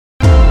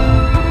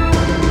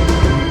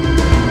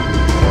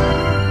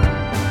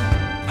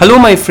Hello,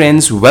 my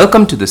friends.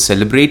 Welcome to the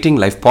Celebrating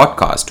Life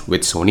podcast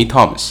with Sony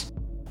Thomas.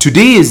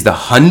 Today is the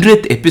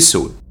 100th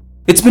episode.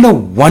 It's been a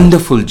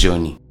wonderful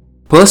journey.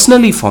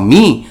 Personally, for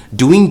me,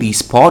 doing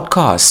these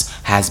podcasts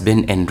has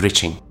been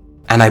enriching.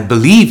 And I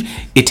believe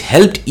it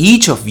helped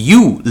each of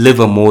you live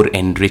a more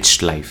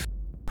enriched life.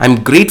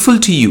 I'm grateful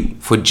to you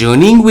for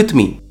journeying with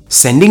me,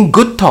 sending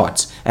good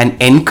thoughts, and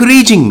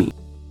encouraging me.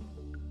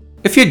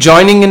 If you're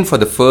joining in for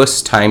the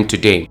first time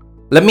today,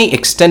 let me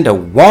extend a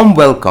warm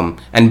welcome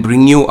and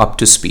bring you up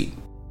to speed.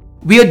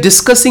 We are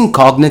discussing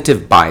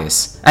cognitive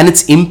bias and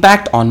its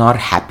impact on our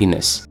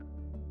happiness.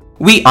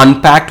 We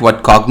unpacked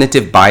what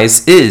cognitive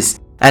bias is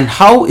and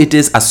how it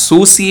is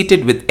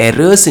associated with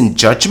errors in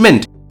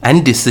judgment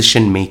and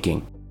decision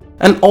making,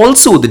 and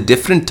also the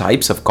different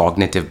types of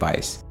cognitive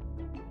bias.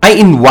 I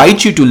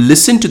invite you to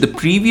listen to the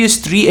previous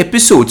 3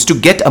 episodes to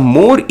get a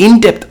more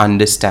in-depth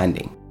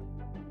understanding.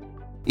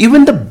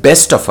 Even the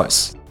best of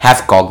us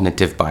have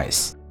cognitive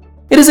bias.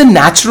 It is a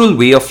natural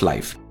way of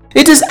life.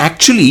 It is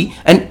actually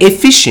an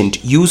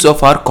efficient use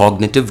of our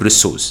cognitive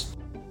resource.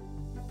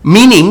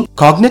 Meaning,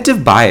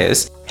 cognitive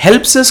bias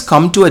helps us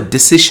come to a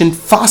decision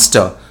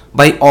faster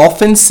by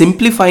often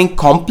simplifying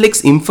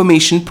complex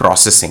information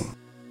processing.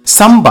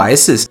 Some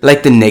biases,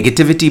 like the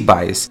negativity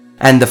bias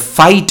and the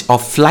fight or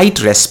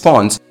flight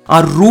response,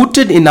 are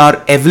rooted in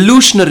our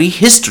evolutionary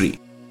history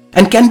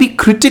and can be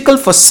critical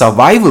for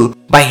survival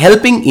by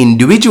helping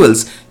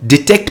individuals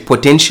detect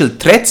potential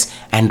threats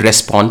and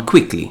respond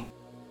quickly.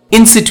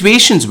 In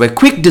situations where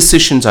quick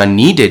decisions are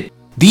needed,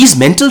 these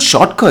mental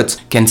shortcuts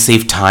can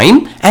save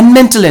time and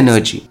mental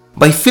energy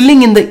by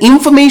filling in the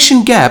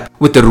information gap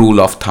with a rule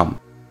of thumb.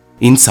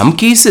 In some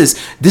cases,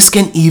 this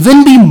can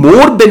even be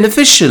more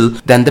beneficial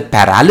than the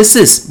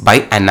paralysis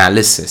by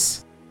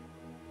analysis.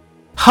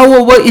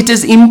 However, it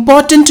is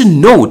important to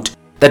note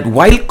that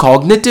while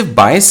cognitive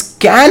bias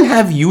can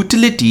have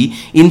utility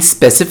in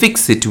specific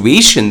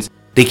situations,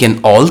 they can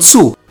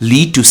also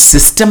lead to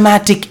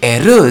systematic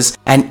errors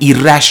and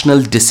irrational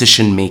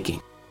decision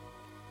making.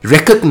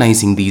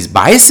 Recognizing these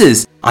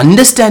biases,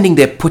 understanding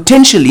their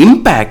potential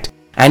impact,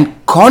 and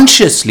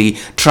consciously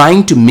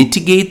trying to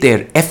mitigate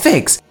their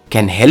effects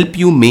can help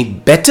you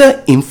make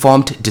better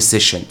informed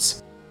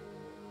decisions.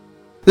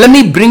 Let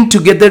me bring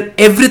together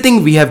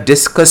everything we have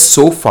discussed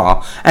so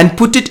far and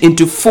put it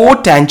into 4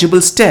 tangible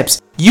steps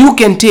you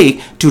can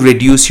take to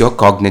reduce your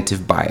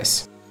cognitive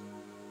bias.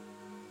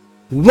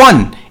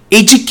 1.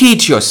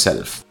 Educate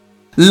yourself.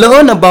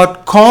 Learn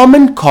about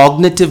common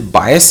cognitive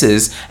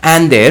biases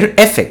and their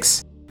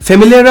effects.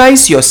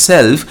 Familiarize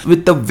yourself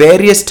with the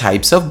various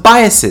types of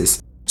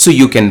biases so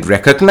you can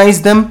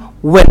recognize them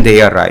when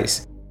they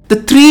arise.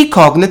 The 3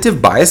 cognitive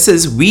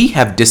biases we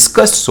have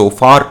discussed so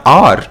far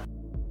are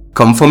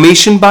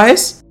confirmation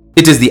bias.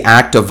 It is the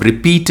act of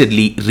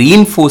repeatedly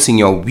reinforcing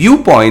your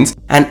viewpoints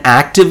and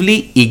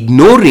actively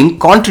ignoring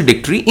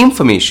contradictory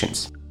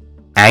informations.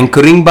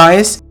 Anchoring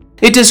bias.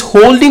 It is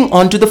holding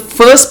on to the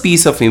first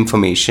piece of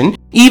information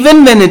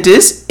even when it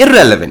is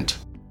irrelevant.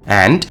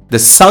 And the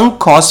sunk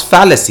cost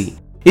fallacy.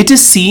 It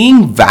is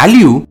seeing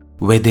value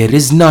where there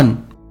is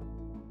none.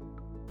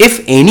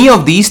 If any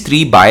of these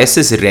 3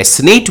 biases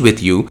resonate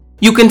with you,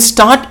 you can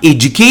start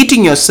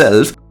educating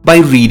yourself by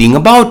reading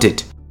about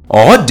it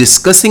or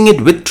discussing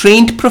it with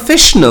trained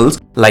professionals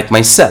like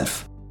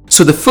myself.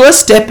 So the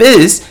first step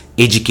is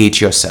educate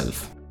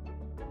yourself.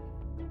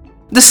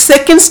 The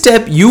second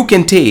step you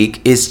can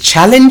take is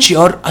challenge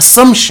your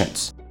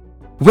assumptions.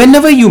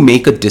 Whenever you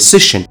make a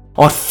decision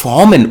or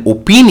form an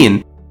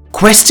opinion,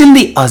 question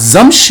the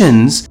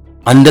assumptions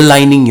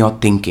underlining your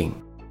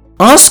thinking.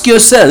 Ask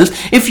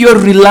yourself if you're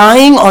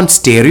relying on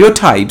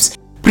stereotypes,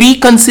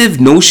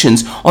 preconceived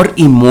notions, or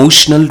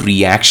emotional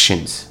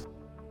reactions.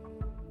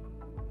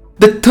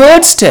 The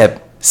third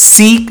step,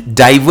 seek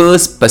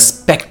diverse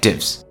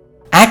perspectives.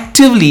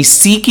 Actively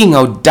seeking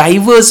out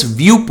diverse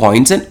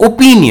viewpoints and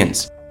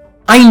opinions.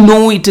 I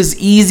know it is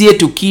easier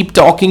to keep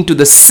talking to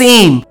the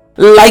same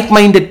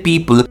like-minded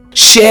people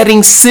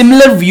sharing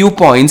similar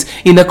viewpoints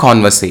in a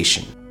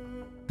conversation.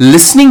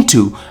 Listening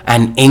to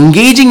and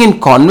engaging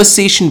in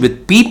conversation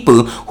with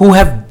people who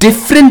have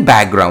different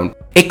background,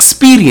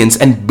 experience,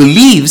 and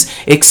beliefs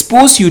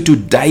expose you to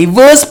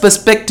diverse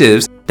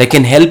perspectives that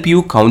can help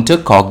you counter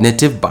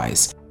cognitive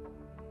bias.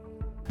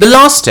 The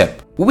last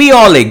step, we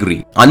all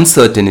agree,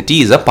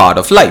 uncertainty is a part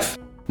of life.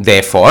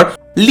 Therefore,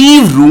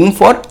 leave room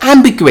for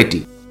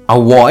ambiguity.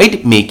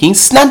 Avoid making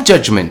snap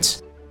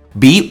judgments.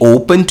 Be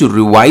open to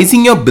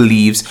revising your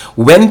beliefs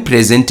when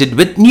presented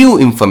with new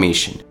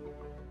information.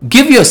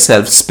 Give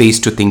yourself space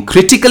to think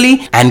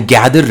critically and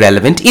gather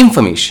relevant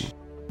information.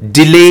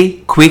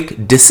 Delay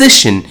quick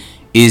decision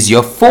is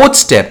your 4th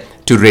step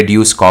to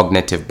reduce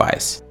cognitive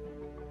bias.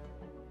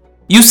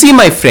 You see,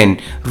 my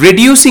friend,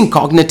 reducing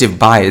cognitive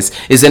bias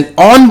is an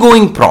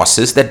ongoing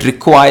process that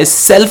requires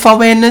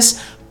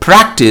self-awareness,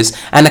 practice,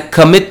 and a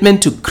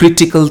commitment to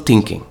critical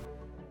thinking.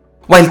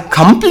 While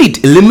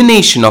complete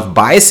elimination of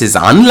bias is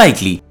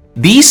unlikely,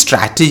 these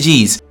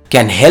strategies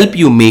can help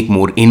you make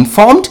more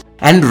informed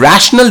and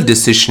rational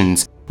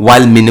decisions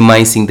while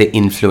minimizing the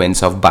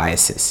influence of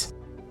biases.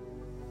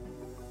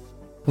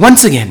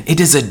 Once again, it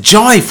is a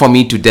joy for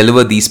me to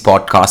deliver these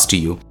podcasts to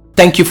you.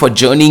 Thank you for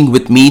journeying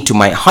with me to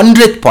my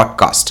 100th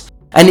podcast.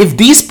 And if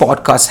these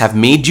podcasts have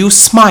made you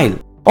smile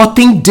or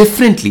think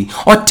differently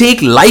or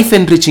take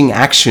life-enriching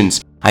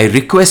actions, I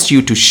request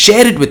you to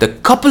share it with a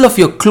couple of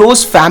your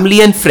close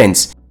family and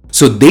friends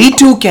so they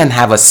too can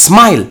have a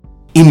smile,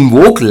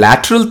 invoke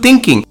lateral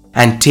thinking,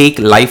 and take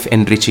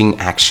life-enriching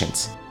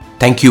actions.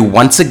 Thank you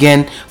once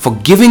again for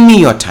giving me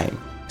your time.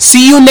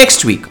 See you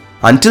next week.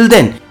 Until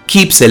then,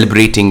 keep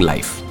celebrating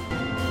life.